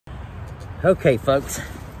Okay, folks,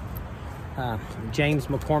 James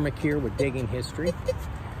McCormick here with Digging History,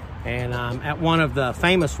 and I'm at one of the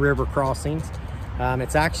famous river crossings.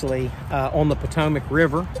 It's actually on the Potomac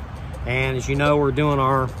River, and as you know, we're doing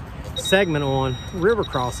our segment on river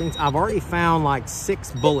crossings. I've already found like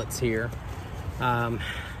 6 bullets here. I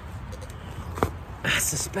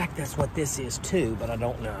suspect that's what this is too, but I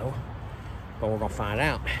don't know. But we're gonna find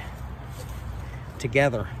out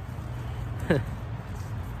together.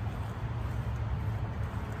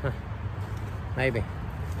 Maybe.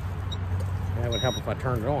 That would help if I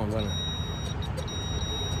turned it on, wouldn't it?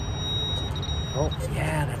 Oh,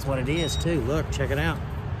 yeah, that's what it is too. Look, check it out.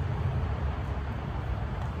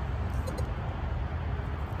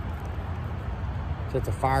 So it's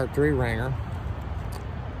a fire 3-ringer.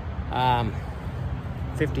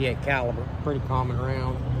 58 caliber, pretty common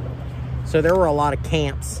round. So there were a lot of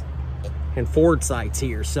camps and Ford sites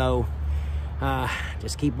here. So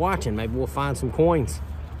just keep watching. Maybe we'll find some coins.